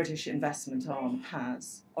that the British investment arm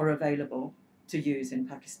has are available to use in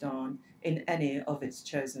Pakistan in any of its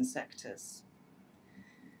chosen sectors.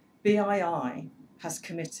 BII has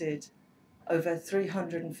committed over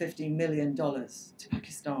 $350 million to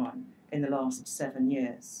Pakistan in the last 7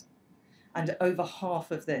 years, and over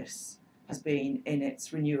half of this has been in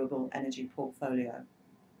its renewable energy portfolio.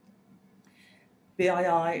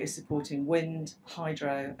 BII is supporting wind,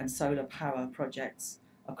 hydro and solar power projects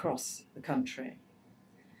across the country,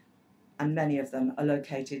 and many of them are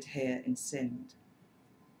located here in Sindh.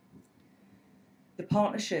 The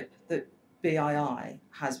partnership that BII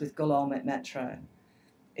has with Gul Ahmed Metro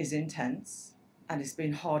is intense and it's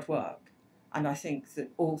been hard work, and I think that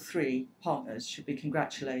all three partners should be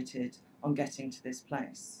congratulated on getting to this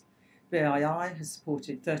place. BII has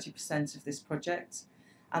supported 30% of this project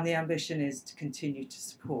and the ambition is to continue to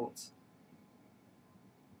support.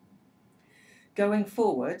 Going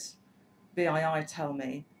forward, BII tell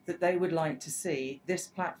me that they would like to see this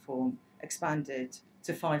platform expanded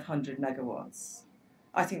to 500 megawatts.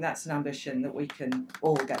 I think that's an ambition that we can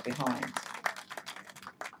all get behind.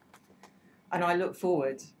 And I look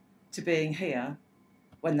forward to being here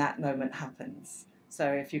when that moment happens.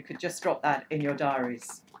 So if you could just drop that in your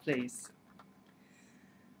diaries, please.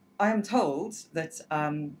 I am told that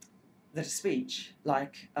that a speech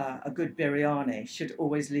like a good biryani should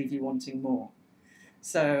always leave you wanting more.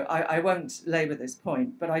 So I won't labour this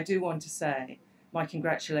point, but I do want to say my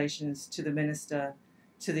congratulations to the Minister,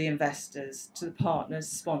 to the investors, to the partners,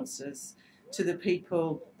 sponsors, to the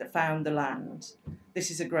people that found the land.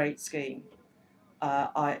 This is a great scheme.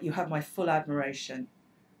 You have my full admiration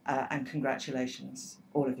and congratulations,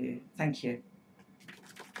 all of you. Thank you.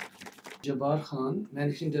 Jabbar Khan,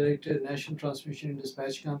 Managing Director, National Transmission and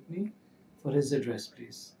Dispatch Company, for his address,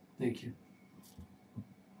 please. Thank you.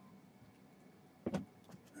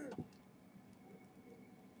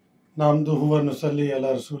 नामदुहु व नुसल्ली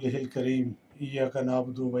अला रसूलिहिल करीम इय्याका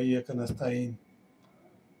नअबुदु व इय्याका नस्तईन.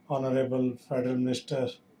 Honorable Federal Minister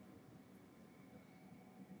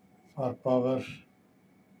for Power,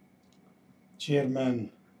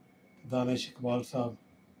 Chairman Danish Iqbal Sahab,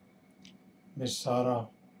 Ms. Sarah,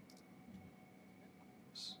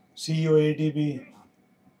 CEO ADB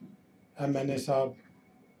MNA Sahab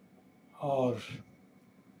और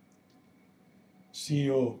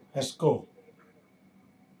CEO ESCO,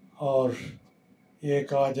 और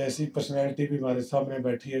एक आज ऐसी personality भी हमारे सामने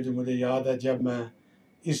बैठी है जो मुझे याद है जब मैं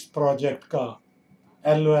इस प्रोजेक्ट का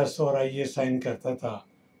LOS और IA साइन करता था,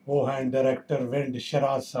 वो हैं डायरेक्टर विंड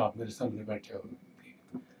शराज साहब मेरे सामने बैठे हुए।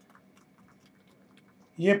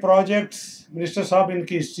 ये प्रोजेक्ट्स मिनिस्टर साहब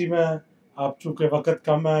इनकी हिस्ट्री में, आप चूँकि वक्त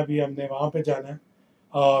कम है अभी हमने वहाँ पे जाना है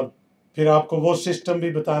और फिर आपको वो सिस्टम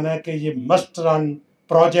भी बताना है कि ये मस्ट रन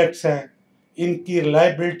प्रोजेक्ट्स हैं, इनकी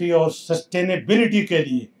रिलायबिलिटी और सस्टेनेबिलिटी के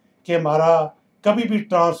लिए कि हमारा कभी भी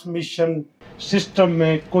ट्रांसमिशन सिस्टम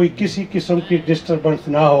में कोई किसी किस्म की डिस्टरबेंस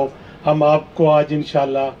ना हो, हम आपको आज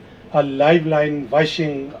इंशाल्लाह लाइव लाइन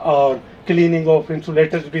वाशिंग और क्लीनिंग ऑफ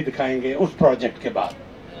इंसुलेटर्स भी दिखाएंगे उस प्रोजेक्ट के बाद।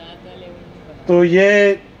 तो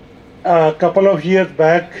ये कपल ऑफ ईयर्स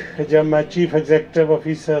बैक जब मैं चीफ एग्जीक्यूटिव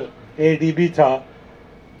ऑफिसर एडीबी था,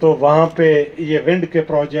 तो वहाँ पे ये विंड के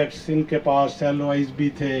प्रोजेक्ट्स इनके पास एलओआईज भी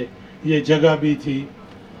थे, ये जगह भी थी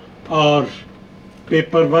और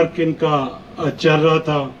पेपर वर्क इनका चल रहा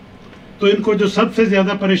था। तो इनको जो सबसे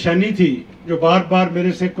ज़्यादा परेशानी थी, जो बार बार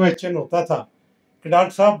मेरे से क्वेश्चन होता था कि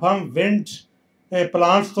डॉक्टर साहब हम विंड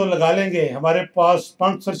प्लांट्स तो लगा लेंगे, हमारे पास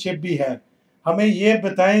स्पॉन्सरशिप भी है, हमें ये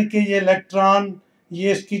बताएं कि ये इलेक्ट्रॉन,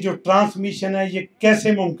 ये इसकी जो ट्रांसमिशन है ये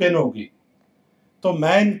कैसे मुमकिन होगी। तो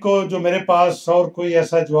मैं इनको, जो मेरे पास और कोई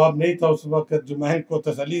ऐसा जवाब नहीं था उस वक्त जो मैं इनको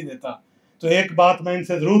तसल्ली देता, तो एक बात मैं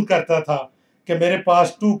इनसे ज़रूर करता था कि मेरे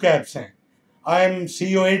पास 2 कैप्स हैं, I am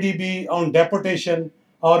CEO ADB on deputation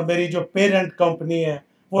और मेरी जो पेरेंट कंपनी है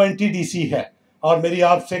वो NTDC है, और मेरी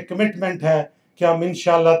आपसे कमिटमेंट है कि हम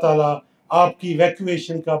इंशाअल्लाह ताला आपकी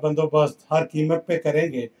इवैक्यूएशन का बंदोबस्त हर कीमत पे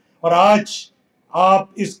करेंगे। और आज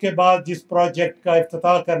आप इसके बाद जिस प्रोजेक्ट का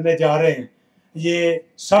इफ्तिताह करने जा रहे हैं, ये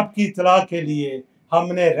सबकी इतला के लिए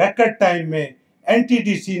हमने रिकॉर्ड टाइम में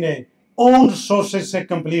NTDC ने ओन रिसोर्सेज से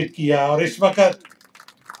कंप्लीट किया, और इस वक्त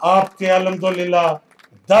आपके अल्हम्दुलिल्लाह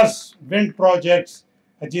 10 विंड प्रोजेक्ट्स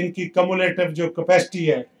जिनकी कमुलेटिव जो कैपेसिटी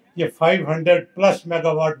है ये 500+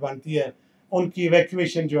 मेगावाट बनती है, उनकी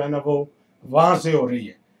इवैक्यूएशन जो है ना वो वहाँ से हो रही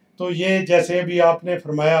है। तो ये जैसे भी आपने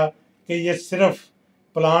फरमाया कि ये सिर्फ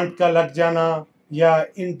प्लांट का लग जाना या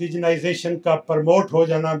इंडिजनाइजेशन का प्रमोट हो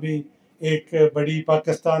जाना भी एक बड़ी,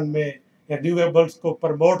 पाकिस्तान में रिन्यूएबल्स को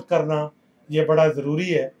प्रमोट करना ये बड़ा ज़रूरी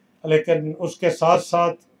है, लेकिन उसके साथ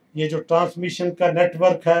साथ ये जो ट्रांसमिशन का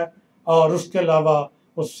नेटवर्क है और उसके अलावा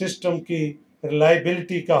उस सिस्टम की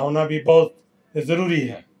रिलायबिलिटी का होना भी बहुत ज़रूरी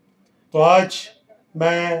है। तो आज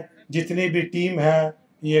मैं जितनी भी टीम है,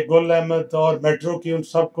 ये गुल अहमद और मेट्रो की, उन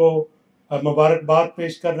सबको मुबारकबाद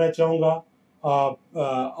पेश करना चाहूँगा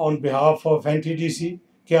ऑन बिहाफ ऑफ NTDC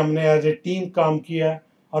कि हमने एज ए टीम काम किया,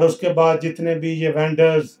 और उसके बाद जितने भी ये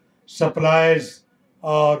वेंडर्स, सप्लायर्स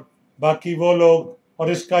और बाकी वो लोग,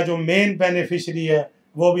 और इसका जो मेन बेनिफिशरी है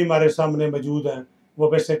वो भी हमारे सामने मौजूद हैं, वो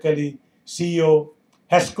बेसिकली CEO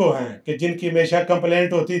हेस्को हैं, कि जिनकी हमेशा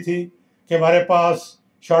कंप्लेंट होती थी कि हमारे पास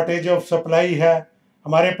शॉर्टेज ऑफ सप्लाई है,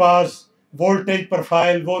 हमारे पास वोल्टेज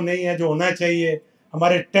प्रोफाइल वो नहीं है जो होना चाहिए,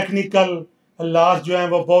 हमारे टेक्निकल लॉस जो हैं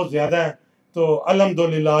वो बहुत ज़्यादा हैं। तो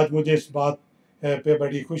अल्हम्दुलिल्लाह आज मुझे इस बात पे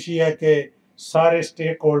बड़ी खुशी है कि सारे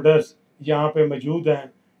स्टेक होल्डर्स यहाँ पे मौजूद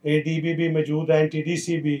हैं, ADB भी मौजूद है,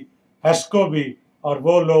 NTDC भी, हेस्को भी, और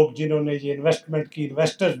वो लोग जिन्होंने ये इन्वेस्टमेंट की,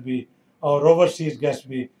 इन्वेस्टर्स भी और ओवरसीज़ गेस्ट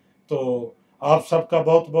भी। तो आप सबका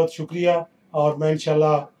बहुत बहुत शुक्रिया, और मैं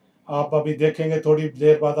इंशाल्लाह आप अभी देखेंगे थोड़ी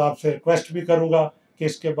देर बाद आपसे रिक्वेस्ट भी करूँगा कि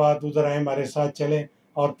इसके बाद उधर आए, हमारे साथ चलें,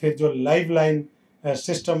 और फिर जो लाइव लाइन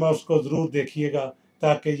सिस्टम है उसको ज़रूर देखिएगा,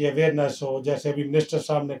 ताकि ये अवेयरनेस हो। जैसे अभी मिनिस्टर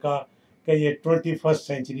साहब ने कहा कि ये 21st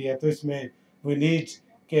सेंचुरी है, तो इसमें वी नीड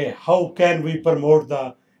कि how can we promote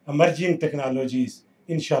the emerging technologies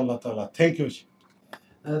इंशाअल्लाह ताला। Thank you.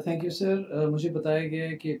 Thank you sir. मुझे बताया गया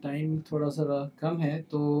है कि टाइम थोड़ा सा कम है,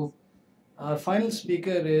 तो our final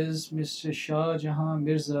speaker is Mr. Shah Jahan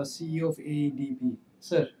Mirza, CEO of AEDB.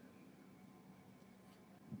 Sir.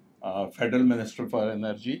 Federal Minister for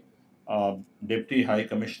Energy, Deputy High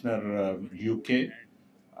Commissioner UK,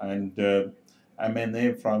 and MNA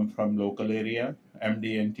from local area,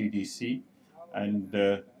 MD NTDC, and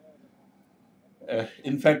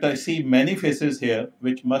in fact, I see many faces here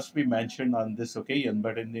which must be mentioned on this occasion,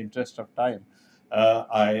 but in the interest of time,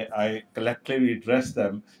 I collectively address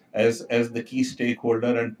them as the key stakeholder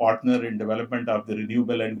and partner in development of the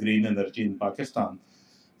renewable and green energy in Pakistan.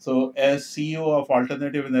 So as CEO of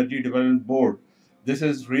Alternative Energy Development Board, this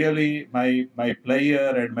is really my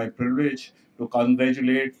pleasure and my privilege to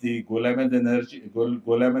congratulate the Gul Ahmed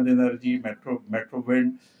Energy, Metro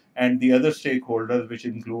Wind, and the other stakeholders, which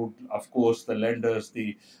include, of course, the lenders,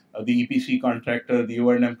 the EPC contractor, the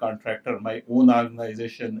O&M contractor, my own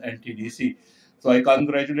organization, NTDC. So I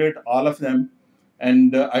congratulate all of them.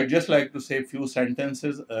 And I'd just like to say a few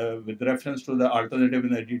sentences with reference to the Alternative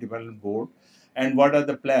Energy Development Board and what are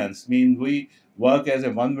the plans. I mean, we work as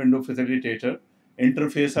a one-window facilitator,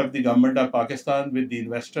 interface of the government of Pakistan with the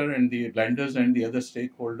investor and the lenders and the other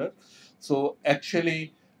stakeholder. So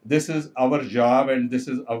actually, this is our job and this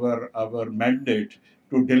is our mandate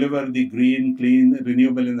to deliver the green, clean,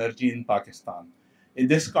 renewable energy in Pakistan. In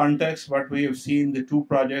this context, what we have seen, the two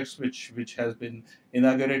projects which has been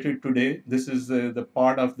inaugurated today, this is the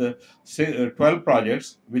part of the 12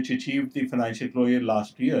 projects which achieved the financial closure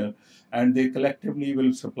last year, and they collectively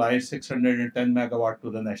will supply 610 megawatt to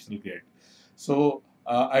the national grid. So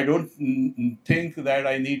I don't think that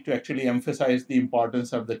I need to actually emphasize the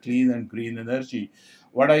importance of the clean and green energy.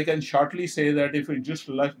 What I can shortly say that if we just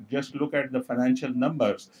look at the financial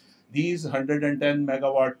numbers, these 110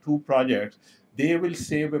 megawatt two projects, they will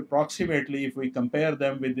save approximately, if we compare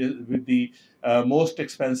them with the most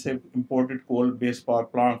expensive imported coal-based power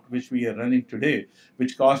plant which we are running today,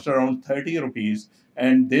 which cost around 30 rupees,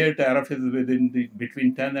 and their tariff is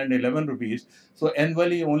between 10 and 11 rupees. So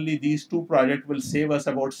annually, only these two projects will save us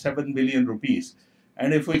about 7 billion rupees.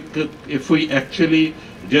 And if we actually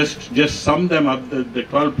just sum them up, the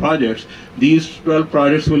 12 projects, these 12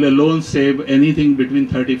 projects will alone save anything between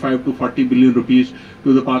 35 to 40 billion rupees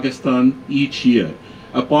to the Pakistan each year.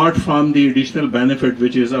 Apart from the additional benefit,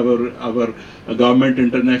 which is our government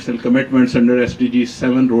international commitments under SDG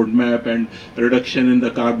 7 roadmap and reduction in the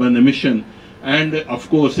carbon emission, and of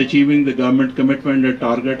course achieving the government commitment and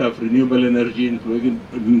target of renewable energy,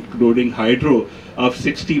 including hydro, of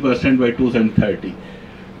 60% by 2030.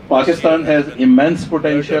 Pakistan has immense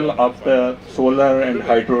potential of the solar and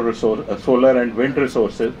hydro resource, solar and wind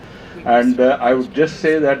resources, and I would just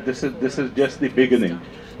say that this is just the beginning.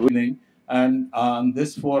 And on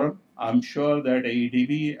this forum, I'm sure that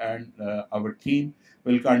AEDB and our team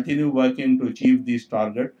will continue working to achieve these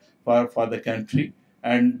targets for the country,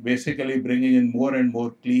 and basically bringing in more and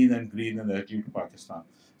more clean and green energy to Pakistan.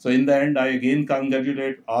 So in the end, I again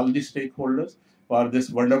congratulate all the stakeholders for this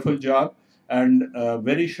wonderful job, and a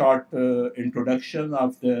very short introduction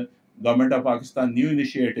of the Government of Pakistan new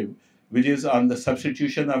initiative, which is on the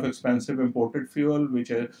substitution of expensive imported fuel,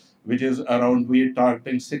 which is around, we're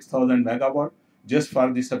targeting 6,000 megawatt just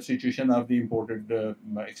for the substitution of the imported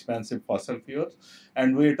expensive fossil fuels.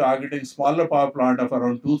 And we're targeting smaller power plant of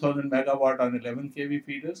around 2,000 megawatt on 11 kV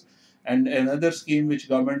feeders. And another scheme which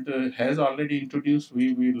government has already introduced,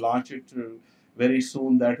 we will launch it very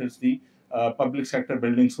soon, that is the public sector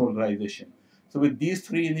building solarization. So with these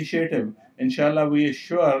three initiatives, inshallah, we are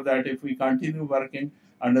sure that if we continue working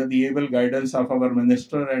under the able guidance of our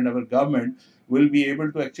minister and our government, we'll be able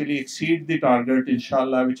to actually exceed the target,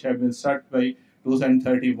 inshallah, which have been set by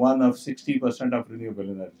 2031 of 60% of renewable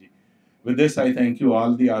energy. With this, I thank you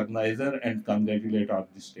all the organizer and congratulate all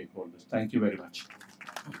the stakeholders. Thank you very much.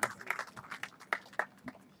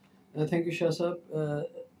 Thank you, Shah Saab.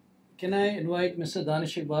 Can I invite Mr.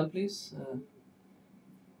 Danish Iqbal, please?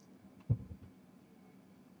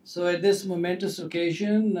 So at this momentous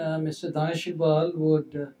occasion, Mr. Danish Iqbal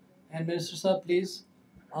would, and Minister Saab, please,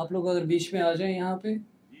 आप लोग अगर बीच में आ जाएं यहाँ पे,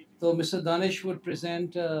 तो Mr. Danish would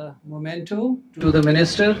present a memento to the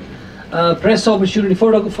minister. Press opportunity,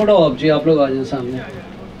 photo op जी, आप लोग आ जाएं सामने.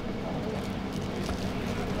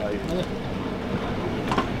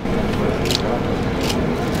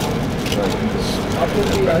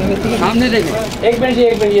 सामने देखें. एक मिनट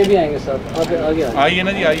ये भी आएंगे साहब. आप आगे आइए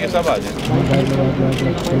ना जी, आइए सब आ जाएं.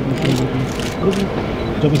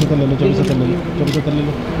 24 ले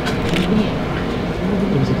लो.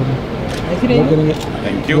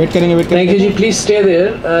 Thank you. Wait करेंगे. Thank you ji. Please stay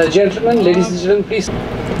there, gentlemen, ladies and gentlemen, please.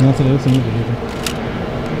 यहाँ से ले लो.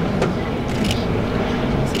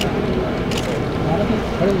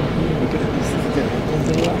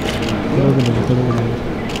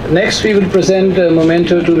 Next, we will present a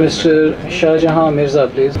memento to Mr. Shah Jahan Mirza,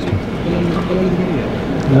 please.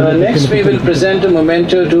 Next, we will present a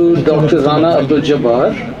memento to Dr. Rana Abdul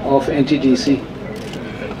Jabbar of NTDC.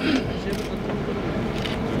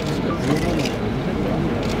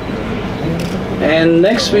 And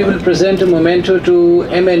next, we will present a memento to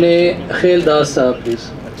MNA Khail Das Saab,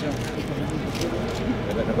 please.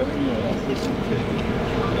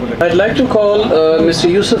 I'd like to call Mr.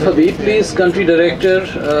 Yusuf Habib, please, Country Director,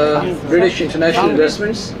 British International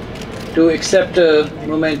Investments, to accept a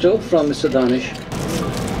memento from Mr. Danish.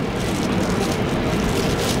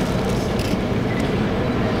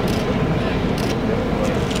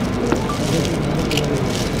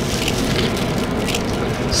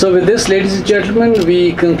 So with this, ladies and gentlemen,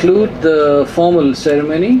 we conclude the formal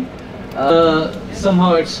ceremony.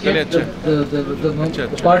 Somehow it's skipped.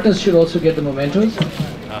 The partners should also get the mementos.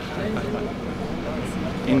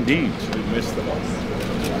 Indeed, we missed the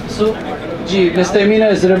bus. So, Ms.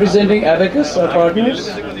 Tamina is representing Abacus, our partners.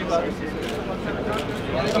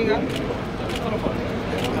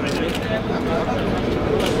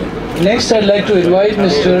 Next, I'd like to invite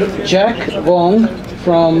Mr. Jack Wong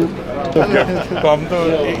from तो हम तो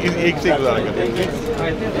एक से गुजारा करते हैं।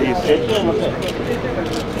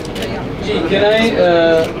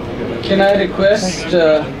 Can I request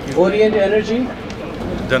Orient Energy?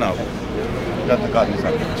 जनाब